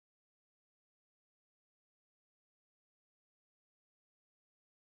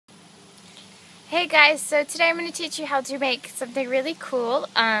Hey guys, so today I'm going to teach you how to make something really cool.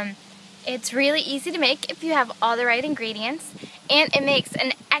 It's really easy to make if you have all the right ingredients, and it makes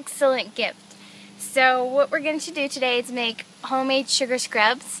an excellent gift. So what we're going to do today is make homemade sugar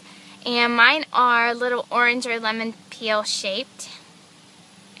scrubs, and mine are little orange or lemon peel shaped.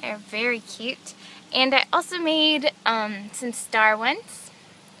 They're very cute. And I also made some star ones.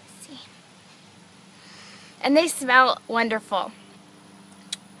 Let's see. And they smell wonderful.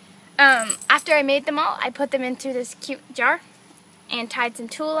 After I made them all, I put them into this cute jar and tied some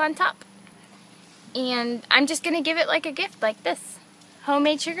tulle on top. And I'm just going to give it like a gift like this.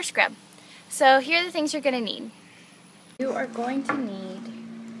 Homemade sugar scrub. So here are the things you're going to need. You are going to need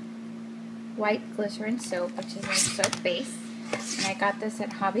white glycerin soap, which is a soap base. And I got this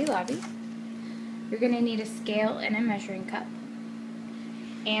at Hobby Lobby. You're going to need a scale and a measuring cup.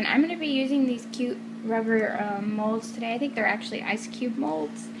 And I'm going to be using these cute rubber molds today. I think they're actually ice cube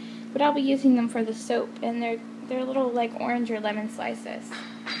molds. But I'll be using them for the soap, and they're little like orange or lemon slices.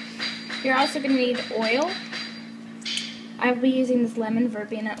 You're also going to need oil. I'll be using this lemon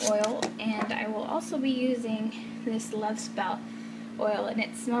verbena oil, and I will also be using this love spell oil, and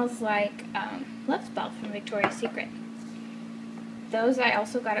it smells like love spell from Victoria's Secret. Those I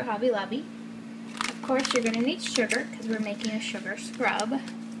also got at Hobby Lobby. Of course, you're going to need sugar because we're making a sugar scrub.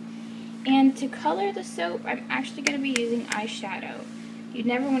 And to color the soap, I'm actually going to be using eyeshadow. You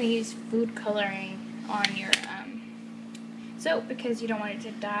never want to use food coloring on your soap because you don't want it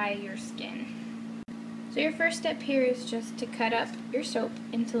to dye your skin. So your first step here is just to cut up your soap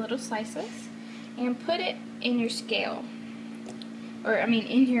into little slices and put it in your scale,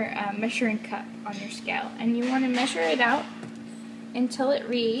 in your measuring cup on your scale. And you want to measure it out until it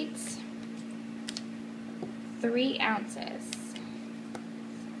reads 3 ounces.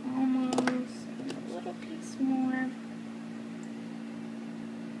 Almost a little piece more.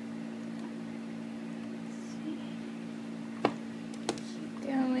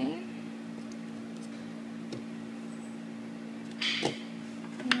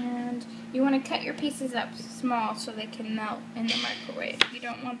 You want to cut your pieces up small so they can melt in the microwave. You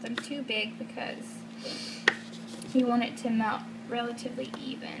don't want them too big because you want it to melt relatively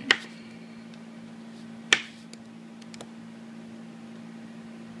even.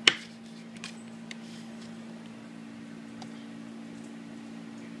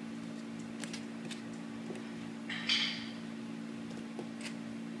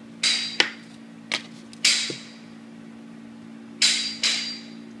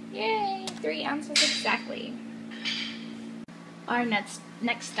 Yay! 3 ounces exactly. Our next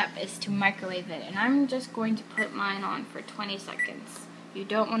step is to microwave it, and I'm just going to put mine on for 20 seconds. You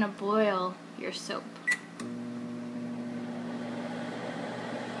don't want to boil your soap.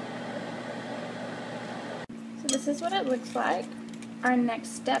 So this is what it looks like. Our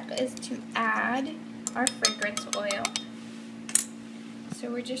next step is to add our fragrance oil. So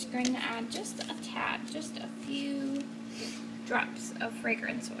we're just going to add just a tad, just a few drops of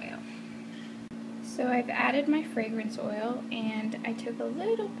fragrance oil. So I've added my fragrance oil, and I took a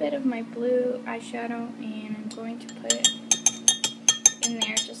little bit of my blue eyeshadow and I'm going to put it in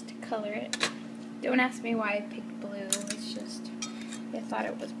there just to color it. Don't ask me why I picked blue, it's just I thought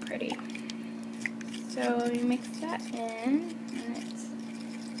it was pretty. So you mix that in, and it's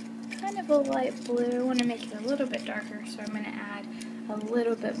kind of a light blue. I want to make it a little bit darker, so I'm going to add a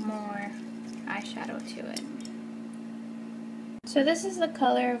little bit more eyeshadow to it. So this is the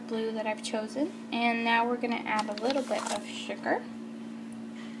color of blue that I've chosen, and now we're going to add a little bit of sugar.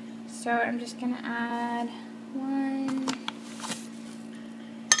 So I'm just going to add 1,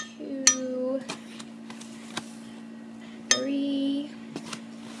 2, 3,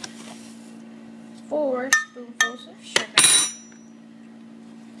 4 spoonfuls of sugar.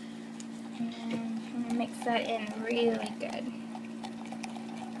 And I'm going to mix that in really good.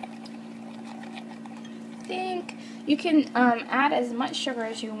 I think you can add as much sugar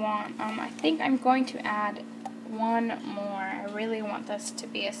as you want. I think I'm going to add 1 more. I really want this to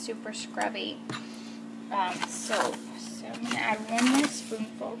be a super scrubby soap. So I'm going to add 1 more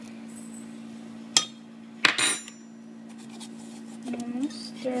spoonful. And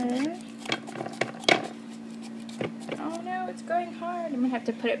stir. Oh no, it's going hard. I'm going to have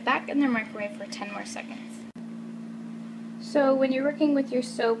to put it back in the microwave for 10 more seconds. So when you're working with your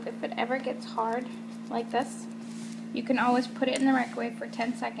soap, if it ever gets hard like this, you can always put it in the microwave for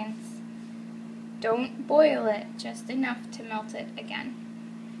 10 seconds. Don't boil it, just enough to melt it again.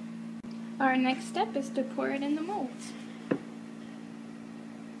 Our next step is to pour it in the molds.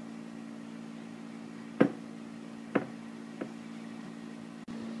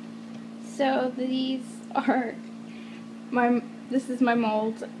 So this is my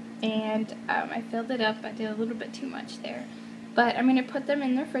mold. and I filled it up. I did a little bit too much there. But I'm going to put them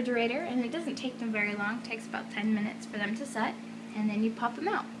in the refrigerator, and it doesn't take them very long. It takes about 10 minutes for them to set, and then you pop them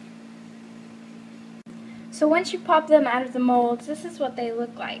out. So once you pop them out of the molds, this is what they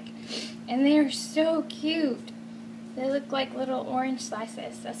look like. And they are so cute. They look like little orange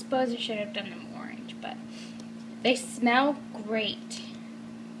slices. I suppose I should have done them orange, but they smell great.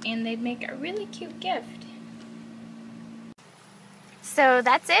 And they make a really cute gift. So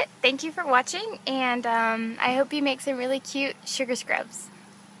that's it. Thank you for watching, and I hope you make some really cute sugar scrubs.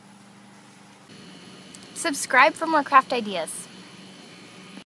 Subscribe for more craft ideas.